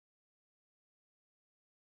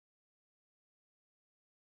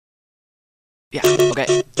Yeah,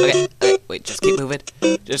 okay. Wait, just keep moving.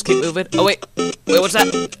 Just keep moving. Oh, wait, what's that?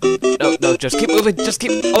 No, just keep moving.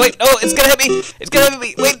 Oh, wait, no, it's gonna hit me. It's gonna hit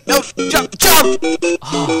me. Wait, no, jump.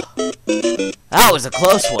 Oh, that was a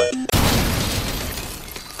close one.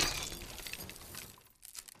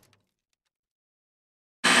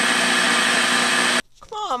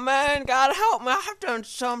 Come on, man, gotta help me. I've done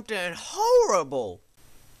something horrible.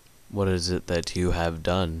 What is it that you have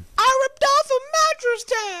done? I ripped off a mattress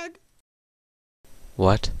tag.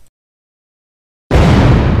 What?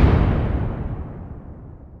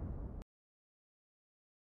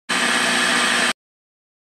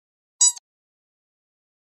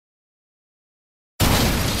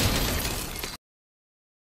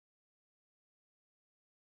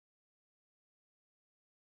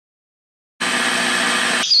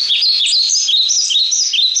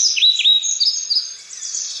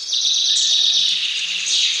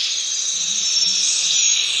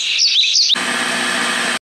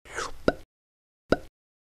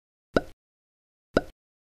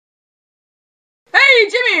 Hey,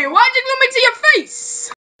 Jimmy, why'd you glue me to your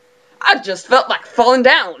face? I just felt like falling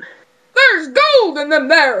down. There's gold in them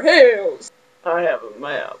there hills. I have a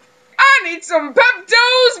map. I need some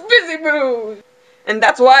Pepto's Busy Booze. And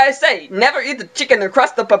that's why I say, never eat the chicken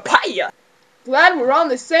across the papaya. Glad we're on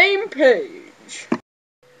the same page.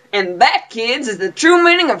 And that, kids, is the true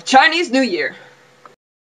meaning of Chinese New Year.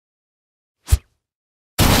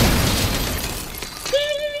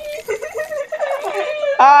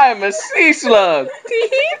 I'm a sea slug.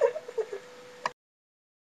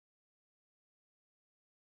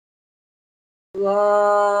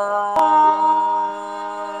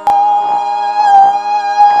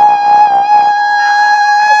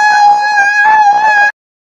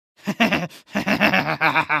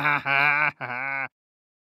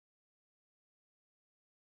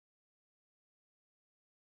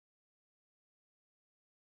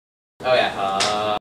 Oh yeah,